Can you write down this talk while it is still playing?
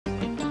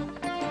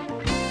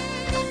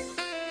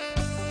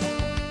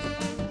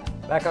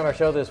Back on our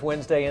show this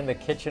Wednesday in the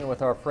kitchen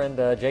with our friend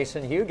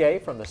Jason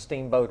Huguet from the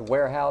Steamboat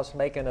Warehouse,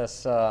 making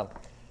us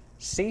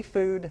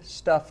seafood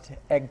stuffed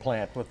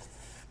eggplant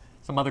with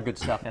some other good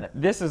stuff in it.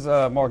 This is,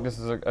 Mark, this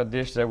is a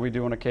dish that we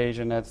do on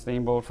occasion at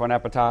Steamboat for an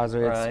appetizer.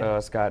 Right.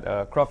 It's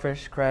got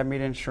crawfish, crab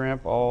meat, and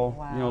shrimp, all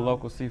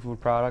local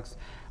seafood products.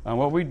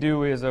 What we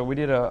do is we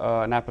did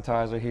an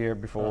appetizer here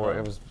before.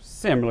 It was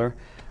similar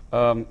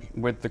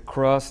with the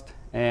crust,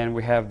 and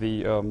we have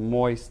the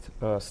moist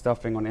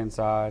stuffing on the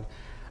inside.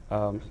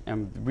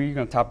 And we're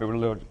going to top it with a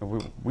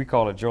little, we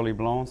call it Jolie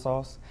Blanc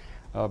sauce.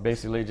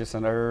 Basically just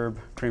an herb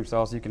cream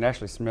sauce. You can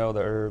actually smell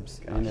the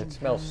herbs. Gosh, it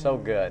smells so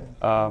good.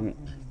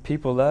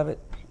 People love it.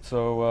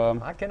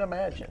 So I can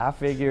imagine. I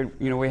figured,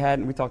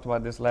 we talked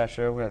about this last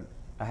show.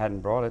 I hadn't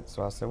brought it,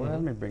 so I said, well,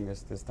 let me bring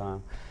this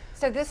time.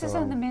 So this is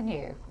on the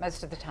menu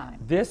most of the time?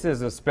 This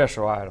is a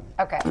special item.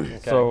 Okay.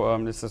 So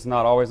this is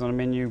not always on the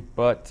menu,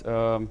 but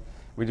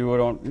we do it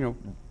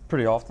on,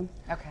 pretty often.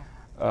 Okay.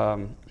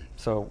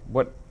 So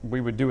what we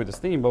would do with the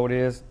Steamboat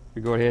is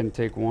we go ahead and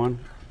take one.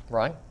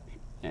 Right.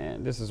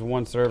 And this is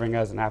one serving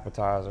as an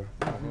appetizer.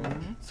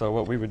 So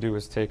what we would do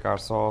is take our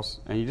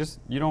sauce, and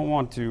you don't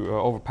want to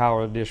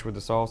overpower the dish with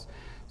the sauce.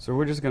 So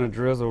we're just going to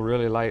drizzle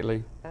really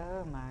lightly.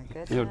 Oh my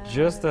goodness.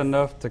 Just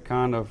enough to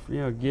kind of,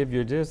 give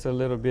you just a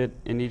little bit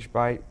in each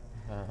bite.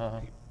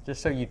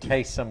 Just so you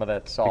taste some of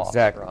that sauce.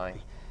 Exactly.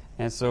 Right.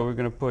 And so we're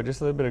going to put just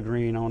a little bit of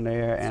green on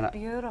there. It's and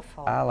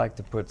beautiful. I like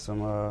to put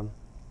some,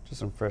 just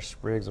some fresh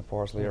sprigs of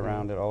parsley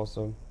around it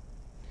also.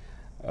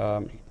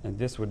 And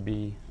this would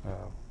be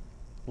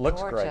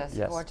looks gorgeous, great.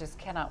 Yes. Gorgeous.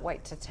 Cannot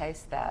wait to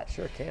taste that.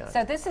 Sure can.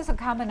 So this is a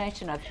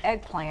combination of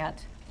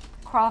eggplant,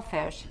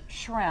 crawfish,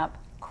 shrimp,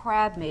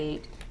 crab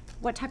meat.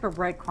 What type of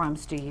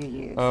breadcrumbs do you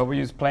use? We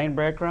use plain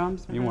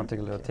breadcrumbs. You want to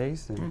take a little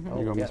taste, and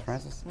you go, yes. Miss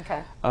Francis.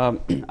 Okay.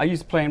 I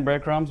use plain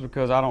breadcrumbs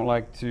because I don't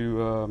like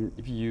to,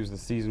 if you use the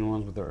seasoned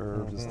ones with the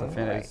herbs and stuff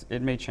in it,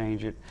 it may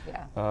change it.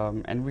 Yeah.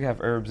 And we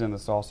have herbs in the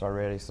sauce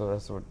already, so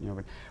that's what,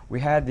 but we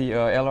had the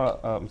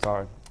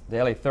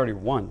the LA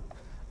 31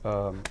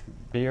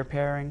 beer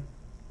pairing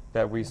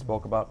that we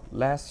spoke about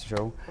last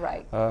show.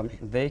 Right.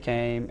 They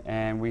came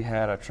and we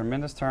had a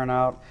tremendous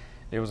turnout.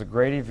 It was a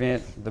great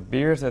event. The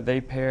beers that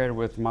they paired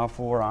with my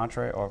 4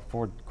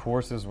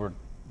 courses were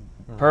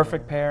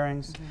perfect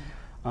pairings.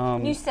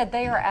 You said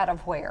they are out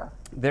of where?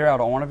 They're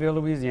out of Orneville,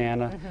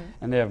 Louisiana,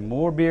 and they have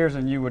more beers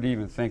than you would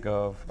even think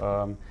of.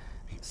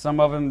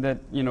 Some of them that,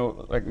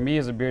 like me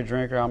as a beer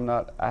drinker,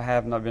 I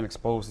have not been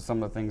exposed to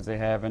some of the things they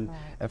have. And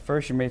at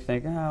first you may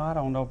think, oh, I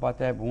don't know about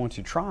that, but once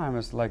you try them,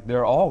 it's like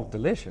they're all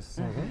delicious.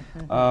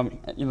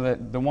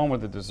 The one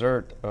with the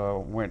dessert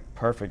went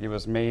perfect. It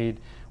was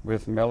made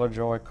with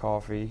Melojoy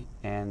coffee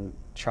and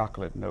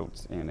chocolate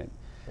notes in it.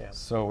 Yeah.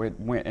 So it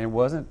went, and it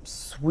wasn't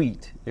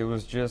sweet. It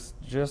was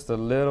just a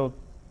little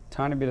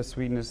tiny bit of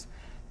sweetness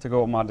to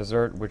go with my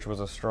dessert, which was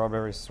a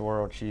strawberry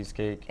swirl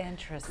cheesecake.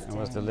 Interesting. It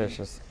was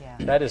delicious. Yeah.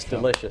 That is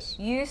delicious.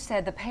 You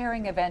said the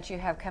pairing event you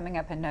have coming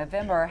up in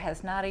November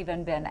has not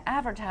even been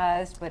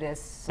advertised, but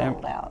is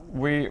sold out.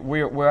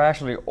 We're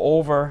actually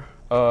over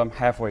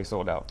halfway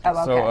sold out. Oh,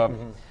 okay.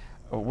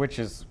 So, which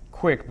is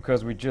quick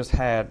because we just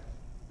had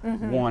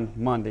one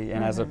Monday,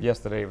 and as of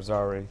yesterday, it was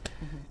already,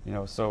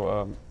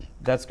 so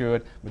that's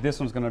good. But this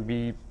one's going to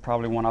be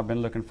probably one I've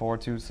been looking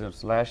forward to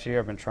since last year.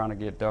 I've been trying to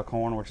get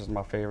Duckhorn, which is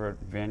my favorite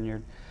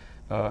vineyard.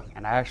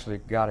 And I actually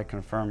got it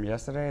confirmed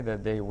yesterday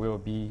that they will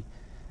be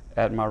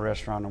at my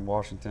restaurant in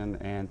Washington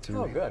and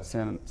to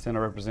send a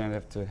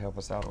representative to help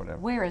us out or whatever.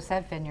 Where is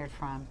that vineyard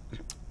from?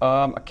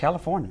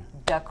 California.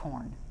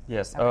 Duckhorn.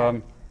 Yes.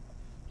 Okay.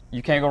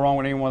 You can't go wrong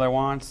with any one of their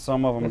wines.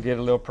 Some of them get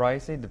a little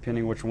pricey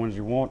depending which ones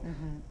you want.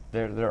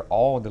 They're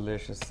all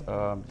delicious.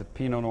 The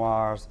Pinot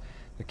Noirs,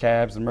 the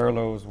Cabs, the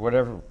Merlots,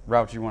 whatever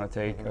route you want to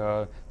take.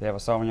 They have a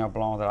Sauvignon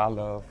Blanc that I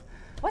love.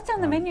 What's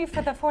on the menu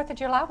for the 4th of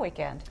July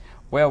weekend?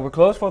 Well, we're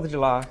closed 4th of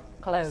July.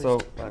 Closed.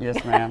 So,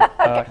 yes, ma'am.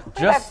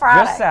 Just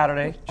Friday.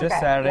 Saturday.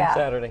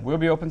 Saturday. We'll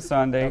be open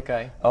Sunday.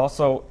 Okay.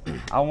 Also,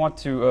 I want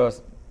to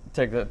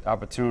take the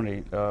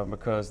opportunity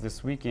because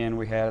this weekend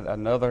we had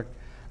another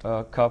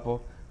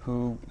couple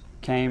who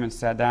came and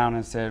sat down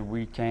and said,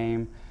 we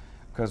came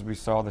because we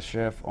saw the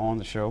chef on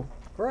the show.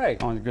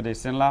 Great. On the Good Day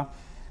Sinla.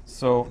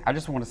 So I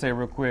just want to say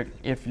real quick,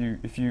 if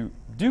you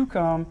do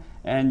come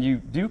and you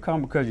do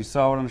come because you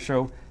saw it on the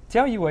show,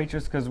 tell your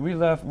waitress because we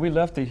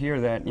love to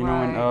hear that,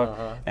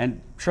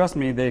 and trust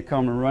me, they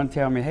come and run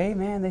tell me, hey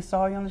man, they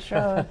saw you on the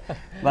show.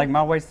 Like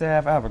my wait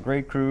staff, I have a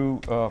great crew,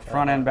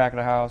 front and back of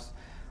the house.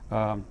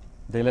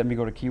 They let me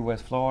go to Key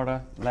West,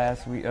 Florida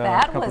last week.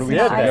 That couple was of weeks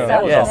nice ago.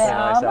 That was Yes. awfully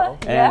nice of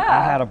them. And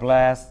I had a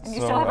blast. And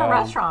you still have a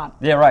restaurant.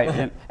 Yeah, right.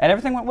 And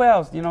everything went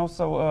well,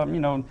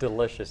 so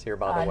Delicious here,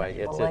 by the way.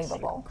 It's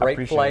Unbelievable.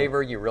 great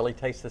flavor. You really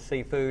taste the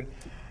seafood.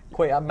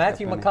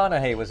 Matthew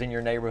McConaughey was in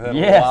your neighborhood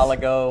a while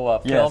ago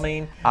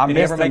filming. Did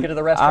he ever make it to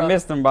the restaurant? I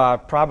missed him by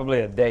probably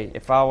a day.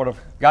 If I would have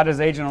got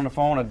his agent on the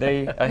phone a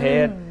day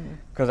ahead,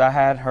 because I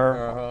had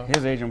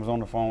his agent was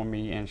on the phone with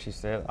me, and she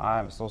said, I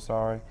am so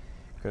sorry,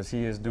 because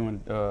he is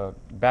doing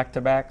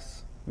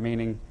back-to-backs,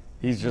 meaning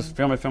he's just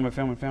filming.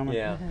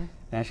 Yeah.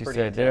 And she Pretty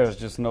said, intense. there's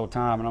just no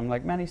time. And I'm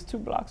like, man, he's 2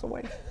 blocks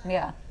away.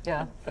 Yeah,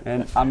 yeah.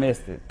 And I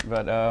missed it.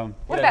 But What You don't know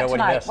about what he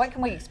tonight? missed. What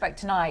can we expect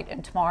tonight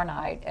and tomorrow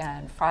night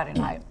and Friday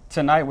night?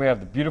 tonight we have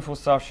the beautiful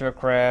soft shell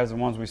crabs, the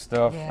ones we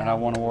stuff and I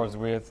won awards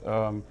with.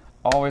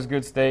 Always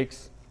good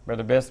steaks. They're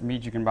the best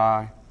meat you can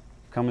buy.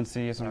 Come and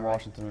see us in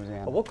Washington,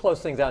 Louisiana. Well, we'll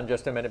close things out in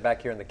just a minute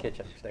back here in the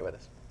kitchen. Stay with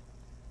us.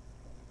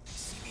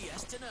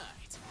 CBS Tonight.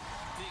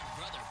 Big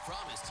Brother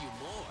promised you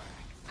more.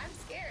 I'm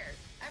scared.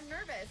 I'm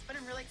nervous, but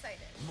I'm really excited.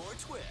 More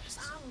twists.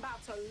 I'm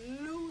about to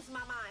lose my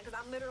mind because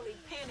I'm literally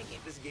panicking.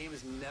 This game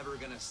is never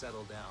gonna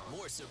settle down.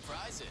 More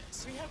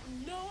surprises. We have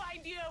no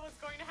idea what's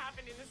going to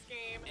happen in this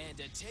game. And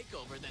a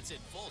takeover that's in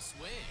full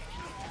swing.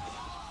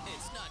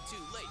 It's not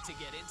too late to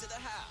get into the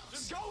house.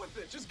 Just go with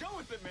it. Just go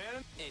with it,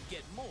 man. And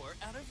get more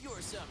out of your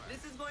summer.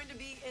 This is going to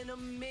be an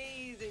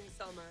amazing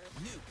summer.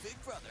 New Big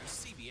Brother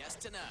CBS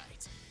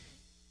Tonight.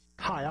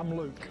 Hi, I'm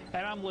Luke.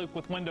 And I'm Luke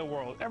with Window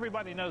World.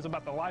 Everybody knows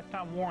about the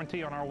lifetime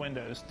warranty on our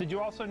windows. Did you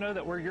also know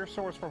that we're your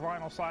source for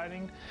vinyl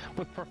siding?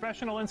 With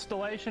professional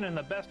installation and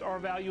the best R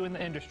value in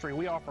the industry,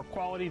 we offer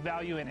quality,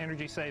 value, and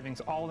energy savings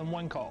all in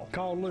one call.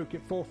 Call Luke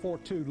at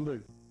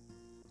 442-LUKE.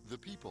 The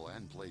people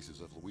and places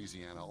of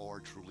Louisiana are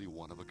truly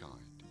one of a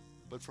kind.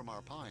 But from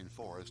our pine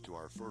forest to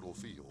our fertile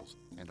fields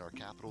and our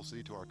capital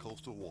city to our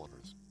coastal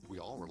waters, we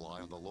all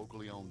rely on the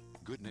locally owned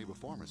Good Neighbor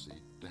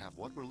Pharmacy to have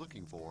what we're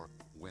looking for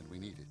when we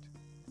need it.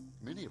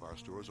 Many of our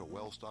stores are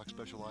well-stocked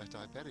specialized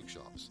diabetic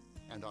shops,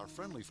 and our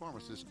friendly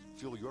pharmacists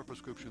fill your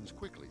prescriptions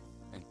quickly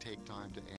and take time to